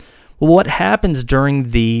worthwhile. Well, what happens during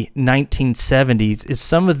the 1970s is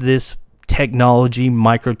some of this technology,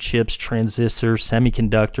 microchips, transistors,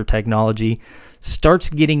 semiconductor technology, starts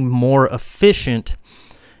getting more efficient,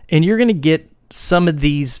 and you're going to get some of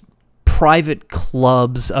these private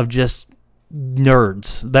clubs of just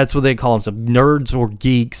nerds. That's what they call them, nerds or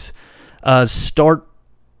geeks, start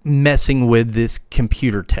messing with this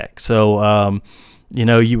computer tech. So,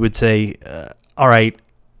 you would say, all right,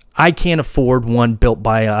 I can't afford one built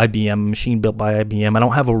by IBM, a machine built by IBM. I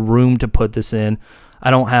don't have a room to put this in.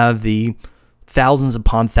 I don't have the thousands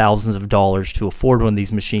upon thousands of dollars to afford one of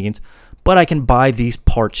these machines, but I can buy these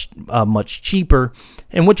parts much cheaper.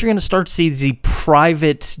 And what you're going to start to see is the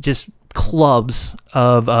private just clubs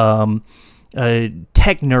of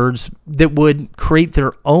tech nerds that would create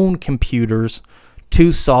their own computers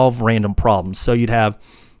to solve random problems. So you'd have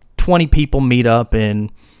 20 people meet up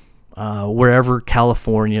in wherever,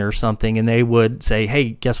 California or something, and they would say,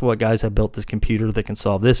 hey, guess what, guys? I built this computer that can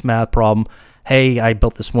solve this math problem. Hey, I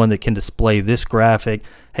built this one that can display this graphic.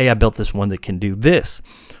 Hey, I built this one that can do this.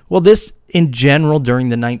 Well, this in general during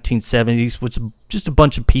the 1970s was just a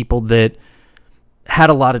bunch of people that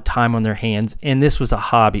had a lot of time on their hands, and this was a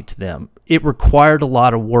hobby to them. It required a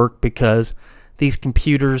lot of work because these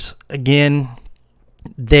computers, again,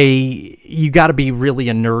 you got to be really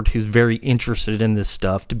a nerd who's very interested in this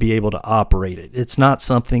stuff to be able to operate it. It's not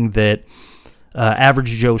something that average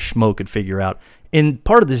Joe Schmo could figure out. And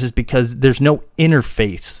part of this is because there's no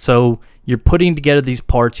interface. So you're putting together these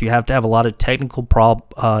parts. You have to have a lot of technical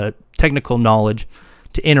knowledge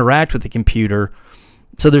to interact with the computer.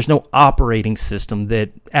 So there's no operating system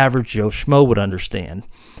that average Joe Schmo would understand.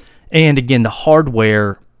 And again, the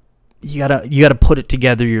hardware, you gotta put it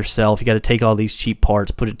together yourself. You gotta take all these cheap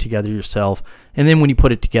parts, put it together yourself, and then when you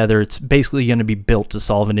put it together, it's basically going to be built to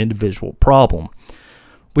solve an individual problem.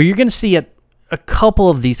 Well, you're going to see a couple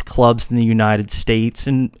of these clubs in the United States,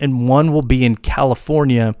 and one will be in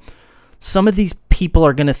California. Some of these people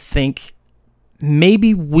are going to think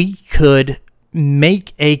maybe we could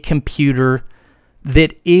make a computer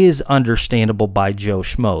that is understandable by Joe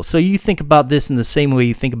Schmo. So you think about this in the same way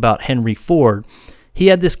you think about Henry Ford. He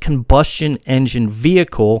had this combustion engine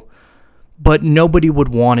vehicle, but nobody would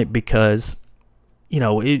want it because,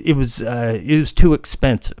 it was too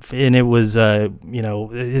expensive, and it was,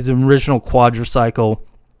 his original quadricycle,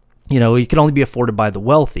 it could only be afforded by the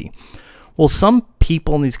wealthy. Well, some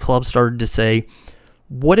people in these clubs started to say,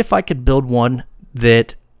 what if I could build one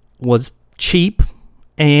that was cheap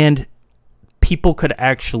and people could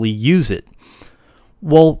actually use it?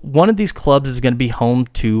 Well, one of these clubs is going to be home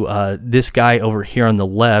to this guy over here on the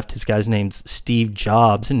left. His guy's name's Steve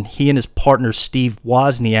Jobs, and he and his partner Steve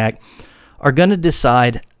Wozniak are going to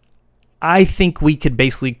decide, I think we could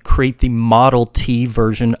basically create the Model T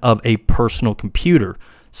version of a personal computer,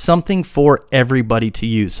 something for everybody to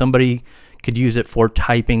use. Somebody could use it for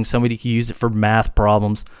typing, somebody could use it for math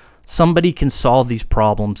problems. Somebody can solve these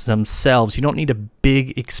problems themselves. You don't need a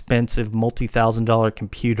big, expensive, multi-thousand-dollar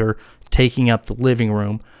computer taking up the living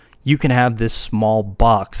room. You can have this small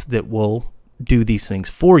box that will do these things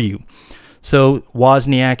for you. So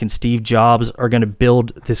Wozniak and Steve Jobs are going to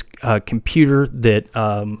build this computer that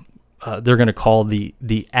they're going to call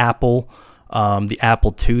the Apple. The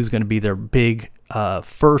Apple II is going to be their big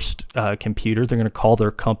first computer. They're going to call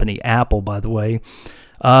their company Apple, by the way.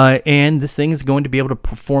 And this thing is going to be able to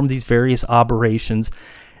perform these various operations.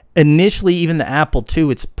 Initially, even the Apple II,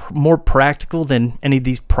 it's more practical than any of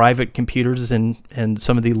these private computers and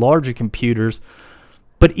some of the larger computers.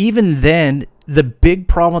 But even then, the big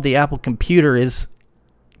problem with the Apple computer is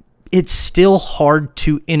it's still hard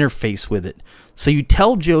to interface with it. So you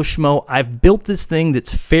tell Joe Schmo, I've built this thing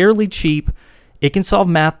that's fairly cheap. It can solve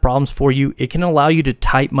math problems for you. It can allow you to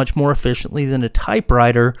type much more efficiently than a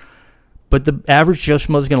typewriter. But the average Joe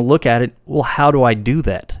Schmo is going to look at it, well, how do I do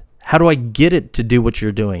that? How do I get it to do what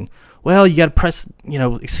you're doing? Well, you got to press,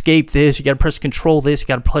 escape this. You got to press control this. You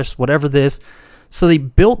got to press whatever this. So they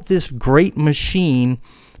built this great machine,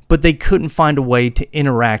 but they couldn't find a way to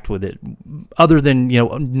interact with it other than,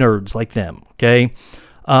 nerds like them, okay?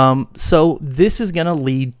 So this is going to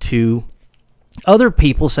lead to other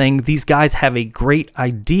people saying these guys have a great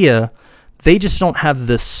idea. They just don't have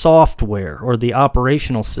the software or the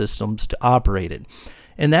operational systems to operate it.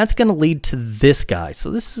 And that's going to lead to this guy.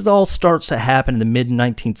 So this is all starts to happen in the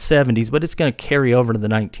mid-1970s, but it's going to carry over to the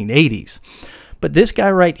 1980s. But this guy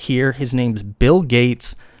right here, his name's Bill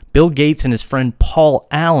Gates. Bill Gates and his friend Paul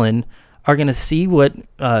Allen are going to see what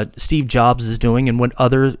Steve Jobs is doing and what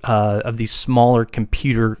other of these smaller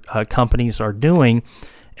computer companies are doing.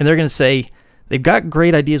 And they're going to say, they've got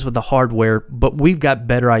great ideas with the hardware, but we've got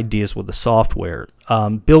better ideas with the software.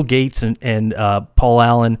 Bill Gates and Paul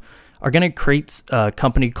Allen are going to create a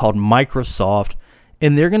company called Microsoft,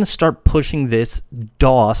 and they're going to start pushing this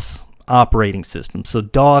DOS operating system. So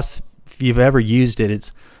DOS, if you've ever used it,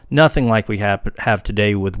 it's nothing like we have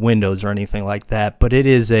today with Windows or anything like that, but it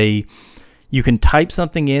is you can type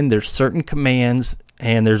something in, there's certain commands,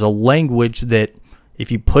 and there's a language that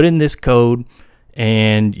if you put in this code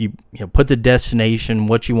and you put the destination,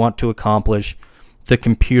 what you want to accomplish, the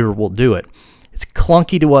computer will do it. It's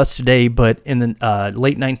clunky to us today, but in the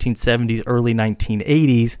late 1970s, early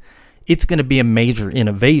 1980s, it's going to be a major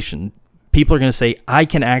innovation. People are going to say, I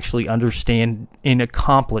can actually understand and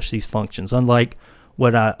accomplish these functions, unlike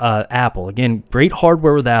what Apple. Again, great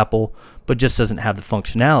hardware with Apple, but just doesn't have the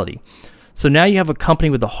functionality. So now you have a company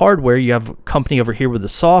with the hardware, you have a company over here with the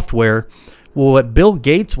software. Well, what Bill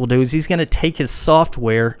Gates will do is he's going to take his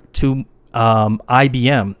software to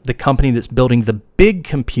IBM, the company that's building the big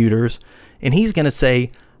computers, and he's going to say,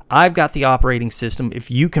 I've got the operating system. If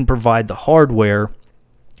you can provide the hardware,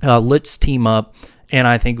 let's team up, and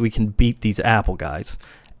I think we can beat these Apple guys.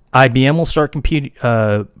 IBM will start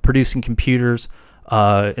producing computers,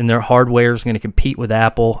 and their hardware is going to compete with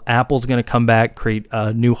Apple. Apple's going to come back, create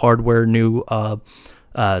new hardware, new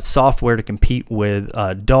software to compete with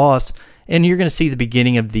DOS, and you're going to see the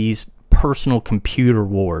beginning of these personal computer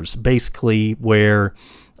wars, basically where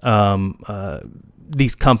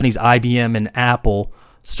these companies, IBM and Apple,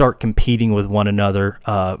 start competing with one another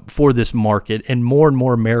for this market, and more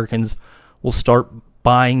Americans will start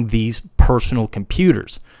buying these personal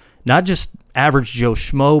computers. Not just average Joe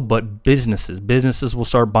Schmo, but businesses. Businesses will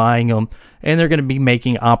start buying them, and they're going to be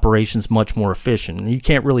making operations much more efficient. And you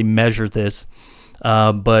can't really measure this,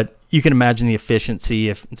 but you can imagine the efficiency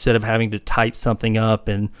if instead of having to type something up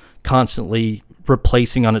and constantly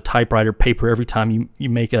replacing on a typewriter paper every time you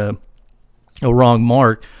make a wrong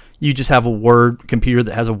mark, you just have a word computer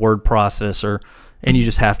that has a word processor, and you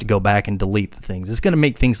just have to go back and delete the things. It's going to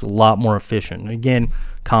make things a lot more efficient. Again,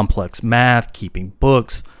 complex math, keeping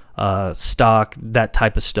books, stock, that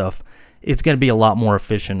type of stuff. It's going to be a lot more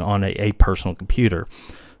efficient on a personal computer.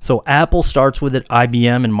 So Apple starts with it,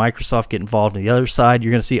 IBM and Microsoft get involved on the other side.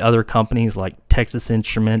 You're going to see other companies like Texas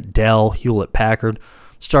Instrument, Dell, Hewlett-Packard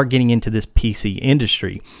start getting into this PC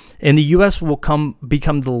industry. And the U.S. will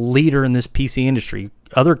become the leader in this PC industry.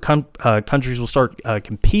 Other countries will start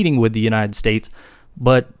competing with the United States,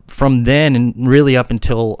 but from then and really up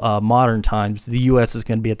until modern times, the U.S. is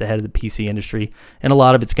going to be at the head of the PC industry, and a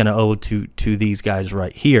lot of it's going to owe to these guys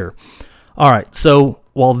right here. All right, so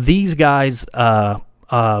while these guys are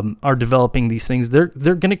developing these things, they're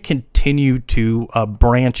going to continue to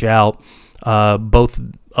branch out both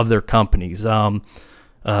of their companies.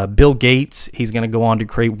 Bill Gates, he's going to go on to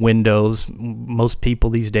create Windows. Most people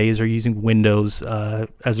these days are using Windows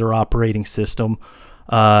as their operating system,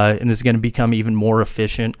 and this is going to become even more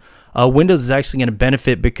efficient. Windows is actually going to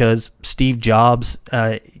benefit because Steve Jobs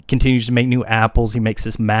continues to make new Apples. He makes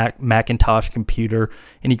this Macintosh computer,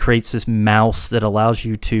 and he creates this mouse that allows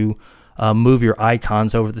you to move your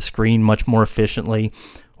icons over the screen much more efficiently.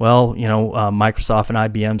 Well, you know, Microsoft and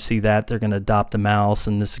IBM see that. They're going to adopt the mouse,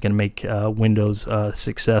 and this is going to make Windows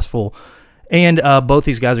successful. And both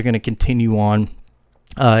these guys are going to continue on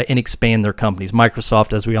and expand their companies.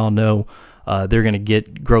 Microsoft, as we all know, they're going to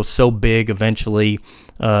grow so big eventually,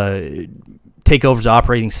 take over the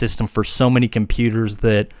operating system for so many computers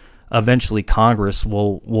that eventually Congress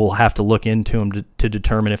will have to look into them to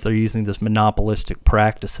determine if they're using this monopolistic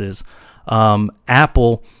practices.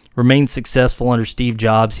 Apple remains successful under Steve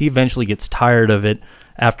Jobs. He eventually gets tired of it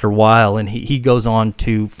after a while, and he goes on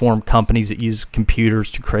to form companies that use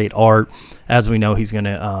computers to create art. As we know, he's going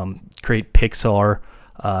to create Pixar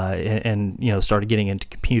and you know, started getting into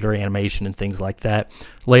computer animation and things like that.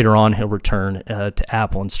 Later on, he'll return to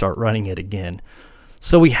Apple and start running it again.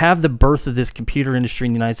 So we have the birth of this computer industry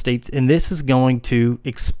in the United States, and this is going to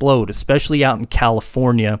explode, especially out in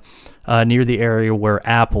California, near the area where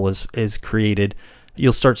Apple is created.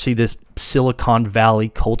 You'll start to see this Silicon Valley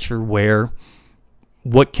culture where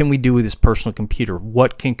what can we do with this personal computer?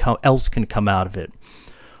 What else can come out of it?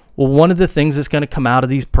 Well, one of the things that's going to come out of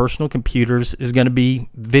these personal computers is going to be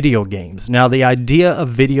video games. Now, the idea of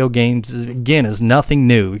video games, again, is nothing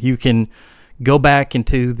new. You can go back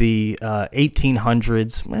into the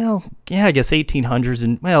 1800s, well, yeah, I guess 1800s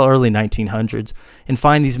and, well, early 1900s, and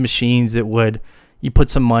find these machines that you put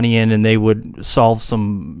some money in and they would solve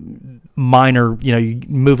some minor, you know, you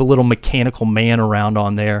move a little mechanical man around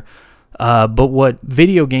on there. But what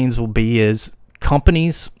video games will be is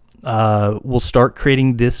companies will start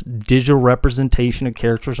creating this digital representation of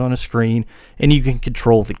characters on a screen, and you can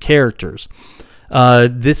control the characters.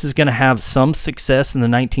 This is going to have some success in the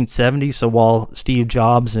 1970s. So while Steve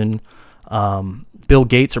Jobs and Bill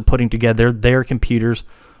Gates are putting together their computers,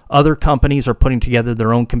 other companies are putting together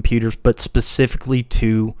their own computers, but specifically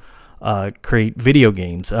to create video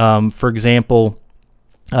games. For example,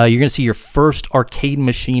 you're going to see your first arcade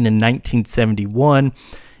machine in 1971,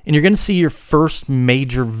 and you're going to see your first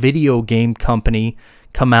major video game company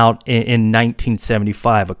come out in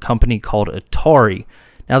 1975, a company called Atari.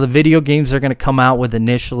 Now, the video games they're going to come out with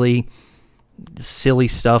initially silly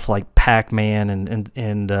stuff like Pac-Man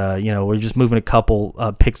and you know, we're just moving a couple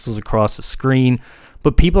pixels across the screen.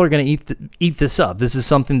 But people are going to eat this up. This is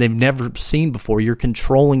something they've never seen before. You're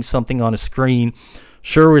controlling something on a screen.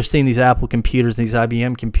 Sure, we're seeing these Apple computers, these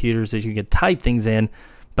IBM computers that you can type things in.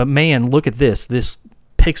 But man, look at this. This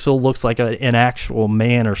pixel looks like an actual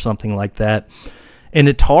man or something like that. And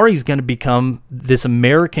Atari is going to become, this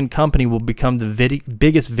American company will become the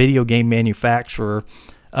biggest video game manufacturer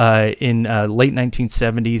in late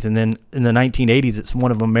 1970s. And then in the 1980s, it's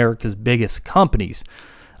one of America's biggest companies.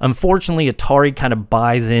 Unfortunately, Atari kind of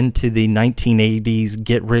buys into the 1980s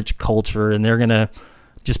get-rich culture, and they're going to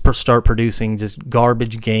just start producing just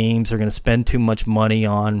garbage games. They're going to spend too much money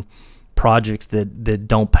on projects that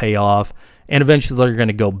don't pay off, and eventually they're going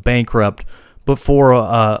to go bankrupt. But for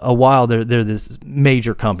a while, they're this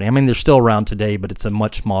major company. I mean, they're still around today, but it's a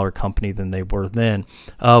much smaller company than they were then.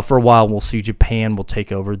 For a while, we'll see Japan will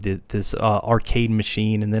take over this arcade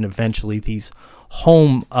machine, and then eventually these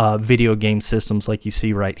home video game systems like you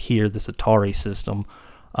see right here, this Atari system,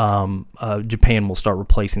 Japan will start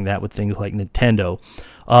replacing that with things like Nintendo.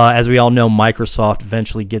 As we all know, Microsoft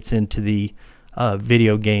eventually gets into the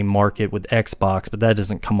video game market with Xbox, but that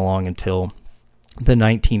doesn't come along until the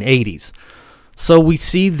 1980s. So we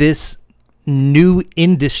see this new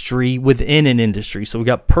industry within an industry. So we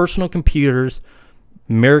got personal computers,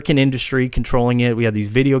 American industry controlling it. We have these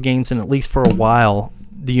video games, and at least for a while,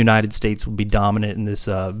 the United States will be dominant in this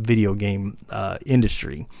video game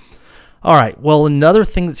industry. All right, well, another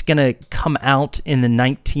thing that's going to come out in the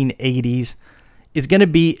 1980s is going to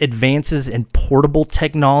be advances in portable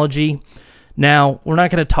technology. Now, we're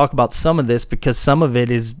not going to talk about some of this because some of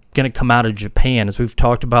it is going to come out of Japan. As we've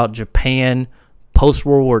talked about, Japan,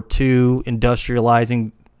 post-World War II,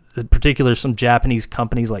 industrializing, in particular some Japanese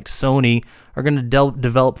companies like Sony are going to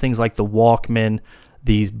develop things like the Walkman,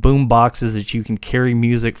 these boom boxes that you can carry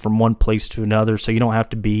music from one place to another, so you don't have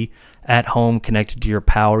to be at home connected to your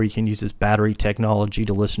power. You can use this battery technology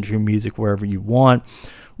to listen to your music wherever you want.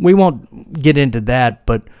 We won't get into that,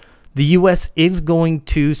 but the U.S. is going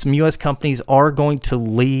to, some U.S. companies are going to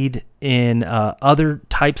lead in other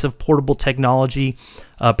types of portable technology.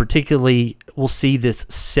 Particularly, we'll see this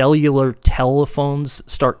cellular telephones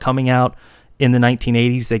start coming out in the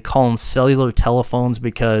 1980s. They call them cellular telephones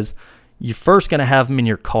because you're first going to have them in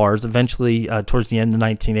your cars. Eventually, towards the end of the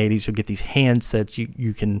 1980s, you'll get these handsets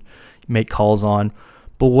you can make calls on.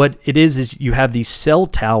 But what it is you have these cell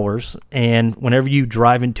towers, and whenever you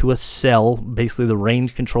drive into a cell, basically the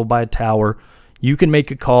range controlled by a tower, you can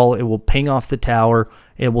make a call. It will ping off the tower.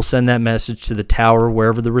 It will send that message to the tower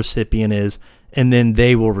wherever the recipient is, and then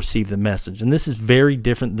they will receive the message. And this is very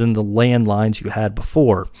different than the landlines you had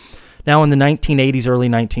before. Now, in the 1980s, early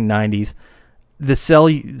 1990s, the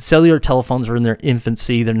cellular telephones are in their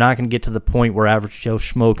infancy. They're not going to get to the point where average Joe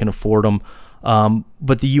Schmo can afford them.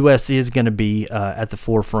 But the U.S. is going to be at the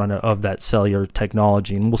forefront of that cellular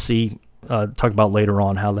technology, and we'll see, talk about later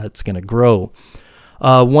on how that's going to grow.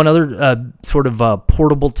 One other sort of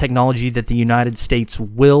portable technology that the United States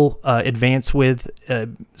will advance with,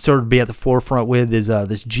 sort of be at the forefront with, is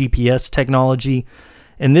this GPS technology.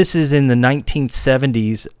 And this is in the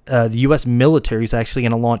 1970s. The U.S. military is actually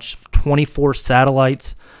going to launch 24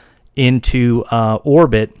 satellites into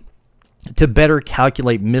orbit to better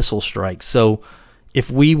calculate missile strikes. So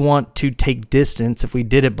if we want to take distance, if we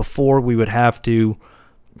did it before, we would have to,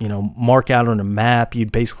 mark out on a map.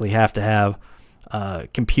 You'd basically have to have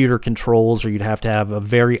computer controls, or you'd have to have a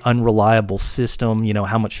very unreliable system,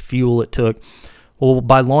 how much fuel it took. Well,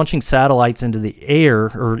 by launching satellites into the air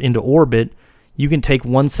or into orbit, you can take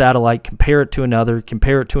one satellite, compare it to another,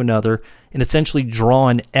 and essentially draw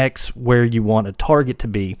an X where you want a target to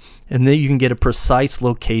be. And then you can get a precise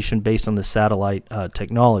location based on the satellite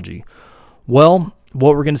technology. Well,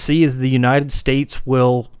 what we're going to see is the United States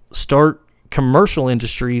will start, commercial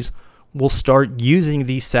industries will start using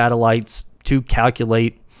these satellites to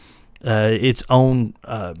calculate its own,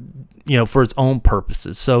 for its own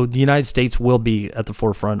purposes. So the United States will be at the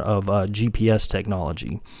forefront of GPS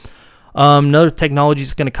technology. Another technology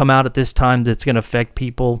is going to come out at this time that's going to affect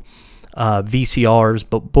people, VCRs,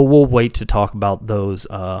 but we'll wait to talk about those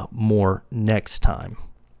more next time.